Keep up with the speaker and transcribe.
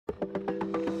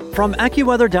From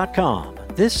AccuWeather.com,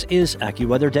 this is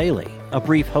AccuWeather Daily, a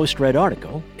brief host-read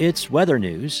article. It's weather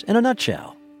news in a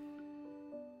nutshell.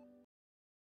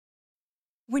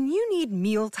 When you need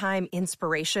mealtime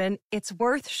inspiration, it's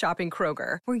worth shopping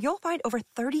Kroger, where you'll find over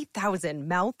 30,000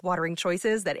 mouth-watering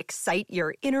choices that excite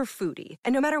your inner foodie.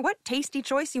 And no matter what tasty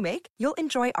choice you make, you'll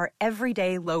enjoy our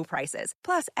everyday low prices,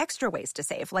 plus extra ways to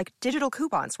save, like digital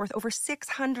coupons worth over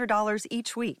 $600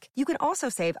 each week. You can also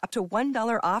save up to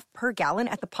 $1 off per gallon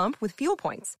at the pump with fuel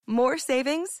points. More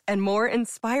savings and more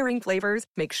inspiring flavors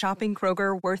make shopping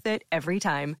Kroger worth it every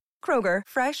time. Kroger,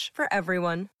 fresh for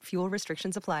everyone. Fuel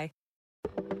restrictions apply.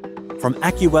 From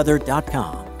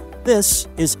AccuWeather.com, this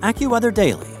is AccuWeather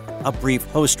Daily, a brief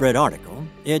host-read article.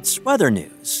 It's weather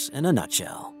news in a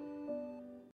nutshell.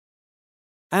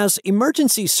 As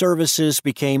emergency services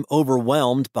became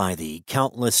overwhelmed by the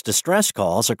countless distress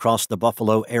calls across the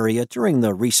Buffalo area during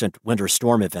the recent winter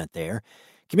storm event there,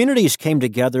 communities came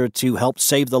together to help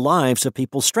save the lives of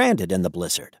people stranded in the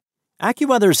blizzard.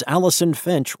 AccuWeather's Allison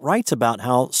Finch writes about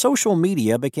how social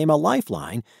media became a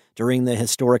lifeline during the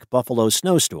historic Buffalo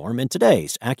snowstorm in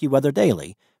today's AccuWeather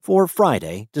Daily for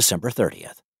Friday, December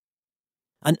 30th.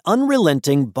 An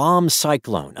unrelenting bomb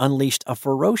cyclone unleashed a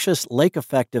ferocious lake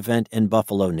effect event in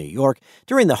Buffalo, New York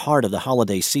during the heart of the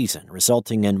holiday season,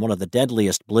 resulting in one of the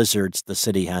deadliest blizzards the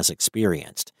city has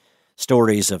experienced.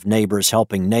 Stories of neighbors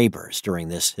helping neighbors during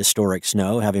this historic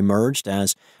snow have emerged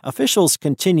as officials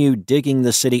continue digging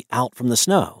the city out from the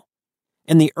snow.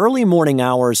 In the early morning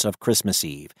hours of Christmas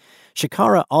Eve,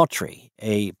 Shakara Autry,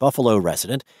 a Buffalo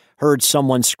resident, heard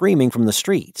someone screaming from the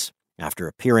streets.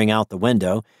 After peering out the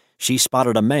window, she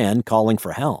spotted a man calling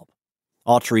for help.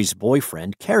 Autry's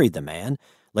boyfriend carried the man,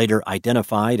 later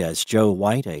identified as Joe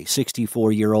White, a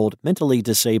 64-year-old mentally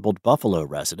disabled Buffalo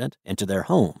resident, into their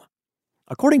home.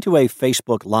 According to a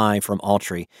Facebook Live from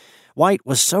Autry, White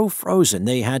was so frozen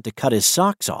they had to cut his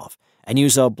socks off and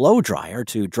use a blow dryer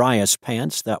to dry his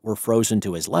pants that were frozen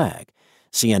to his leg,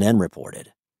 CNN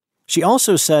reported. She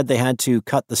also said they had to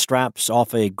cut the straps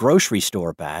off a grocery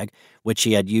store bag, which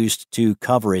he had used to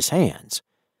cover his hands.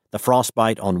 The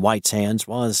frostbite on White's hands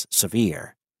was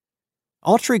severe.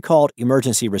 Autry called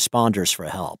emergency responders for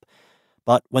help,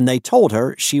 but when they told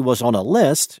her she was on a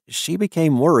list, she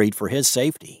became worried for his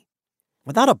safety.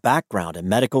 Without a background in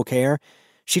medical care,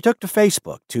 she took to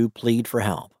Facebook to plead for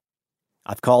help.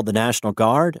 I've called the National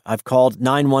Guard, I've called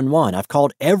 911, I've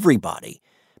called everybody,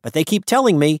 but they keep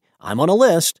telling me I'm on a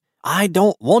list. I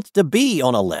don't want to be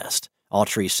on a list,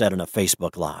 Autry said in a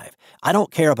Facebook Live. I don't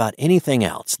care about anything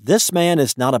else. This man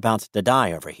is not about to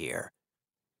die over here.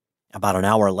 About an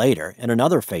hour later, in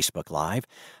another Facebook Live,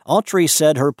 Autry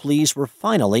said her pleas were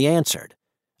finally answered.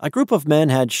 A group of men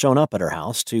had shown up at her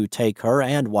house to take her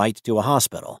and White to a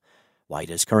hospital.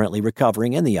 White is currently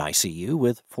recovering in the ICU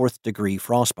with fourth-degree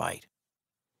frostbite.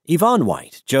 Yvonne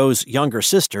White, Joe's younger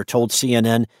sister, told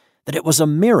CNN that it was a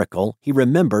miracle he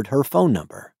remembered her phone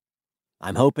number.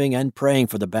 I'm hoping and praying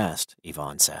for the best,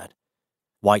 Yvonne said.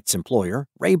 White's employer,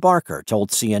 Ray Barker,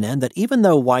 told CNN that even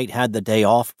though White had the day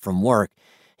off from work,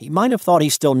 he might have thought he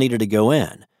still needed to go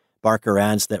in. Barker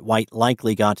adds that White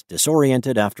likely got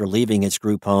disoriented after leaving his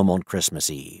group home on Christmas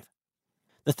Eve.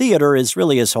 The theater is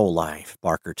really his whole life,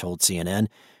 Barker told CNN.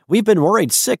 We've been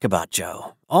worried sick about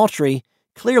Joe. Autry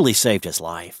clearly saved his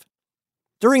life.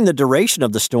 During the duration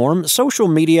of the storm, social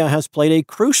media has played a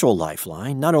crucial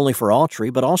lifeline, not only for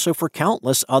Autry, but also for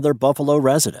countless other Buffalo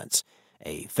residents.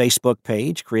 A Facebook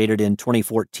page created in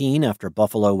 2014 after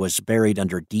Buffalo was buried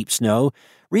under deep snow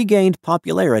regained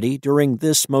popularity during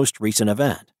this most recent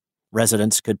event.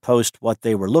 Residents could post what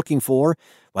they were looking for,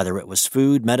 whether it was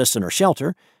food, medicine, or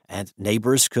shelter, and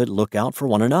neighbors could look out for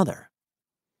one another.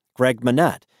 Greg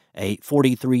Manette, a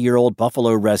 43-year-old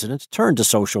Buffalo resident, turned to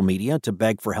social media to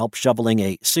beg for help shoveling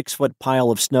a 6-foot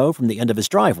pile of snow from the end of his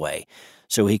driveway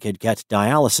so he could get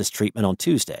dialysis treatment on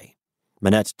Tuesday.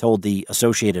 Manette told the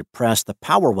Associated Press the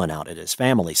power went out at his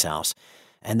family's house,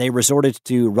 and they resorted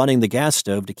to running the gas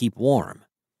stove to keep warm.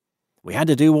 We had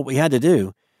to do what we had to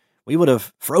do. We would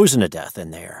have frozen to death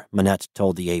in there, Manette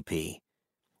told the AP.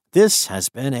 This has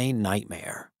been a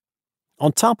nightmare.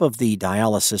 On top of the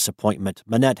dialysis appointment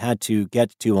Manette had to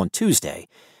get to on Tuesday,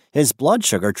 his blood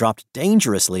sugar dropped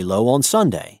dangerously low on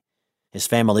Sunday. His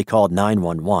family called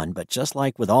 911, but just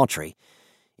like with Autry,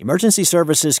 emergency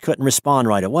services couldn't respond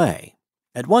right away.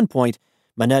 At one point,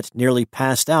 Manette nearly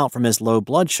passed out from his low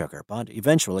blood sugar, but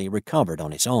eventually recovered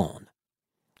on his own.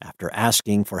 After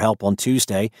asking for help on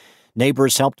Tuesday,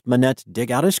 neighbors helped Manette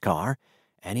dig out his car,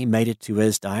 and he made it to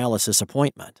his dialysis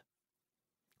appointment.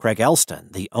 Craig Elston,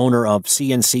 the owner of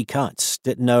CNC Cuts,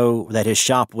 didn't know that his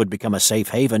shop would become a safe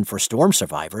haven for storm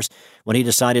survivors when he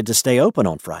decided to stay open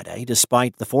on Friday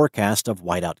despite the forecast of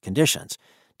whiteout conditions,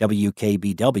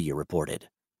 WKBW reported.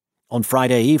 On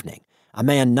Friday evening, a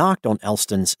man knocked on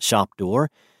Elston's shop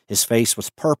door. His face was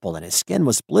purple and his skin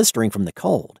was blistering from the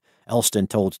cold, Elston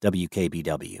told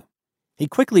WKBW. He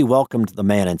quickly welcomed the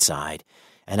man inside,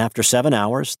 and after 7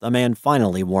 hours, the man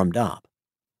finally warmed up.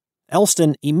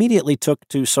 Elston immediately took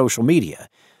to social media,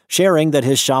 sharing that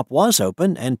his shop was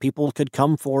open and people could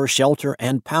come for shelter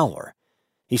and power.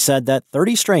 He said that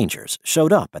 30 strangers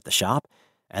showed up at the shop,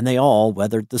 and they all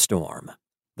weathered the storm.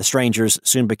 The strangers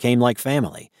soon became like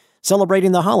family,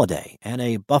 celebrating the holiday and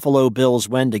a Buffalo Bills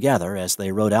win together as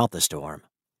they rode out the storm.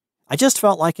 I just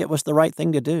felt like it was the right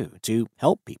thing to do, to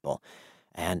help people.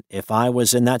 And if I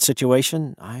was in that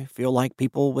situation, I feel like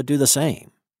people would do the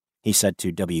same, he said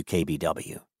to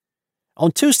WKBW. On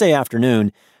Tuesday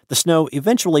afternoon, the snow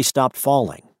eventually stopped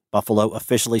falling. Buffalo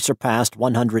officially surpassed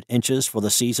 100 inches for the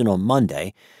season on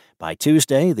Monday. By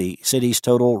Tuesday, the city's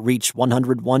total reached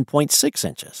 101.6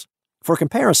 inches. For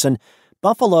comparison,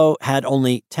 Buffalo had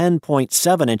only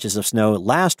 10.7 inches of snow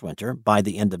last winter by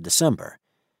the end of December.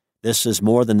 This is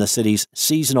more than the city's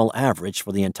seasonal average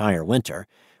for the entire winter,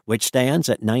 which stands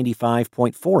at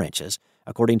 95.4 inches,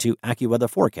 according to AccuWeather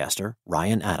forecaster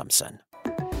Ryan Adamson.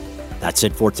 That's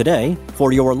it for today.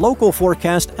 For your local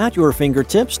forecast at your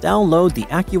fingertips, download the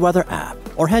AccuWeather app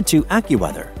or head to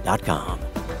AccuWeather.com.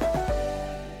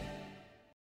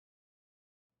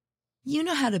 You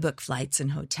know how to book flights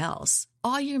and hotels.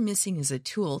 All you're missing is a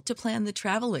tool to plan the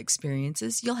travel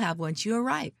experiences you'll have once you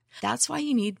arrive. That's why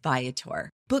you need Viator.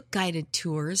 Book guided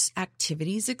tours,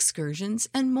 activities, excursions,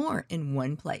 and more in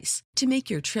one place to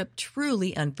make your trip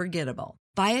truly unforgettable.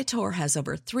 Viator has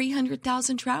over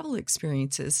 300,000 travel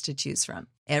experiences to choose from.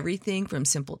 Everything from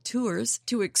simple tours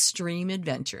to extreme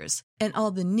adventures and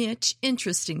all the niche,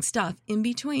 interesting stuff in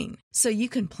between. So you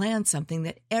can plan something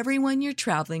that everyone you're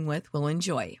traveling with will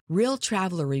enjoy. Real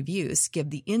traveler reviews give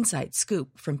the inside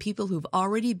scoop from people who've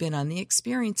already been on the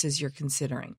experiences you're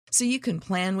considering. So you can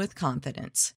plan with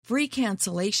confidence. Free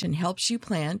cancellation helps you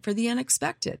plan for the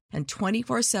unexpected. And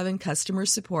 24/7 customer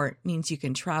support means you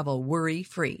can travel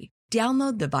worry-free.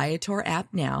 Download the Viator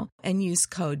app now and use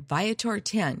code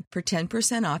Viator10 for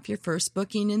 10% off your first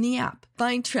booking in the app.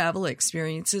 Find travel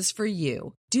experiences for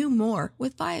you. Do more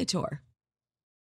with Viator.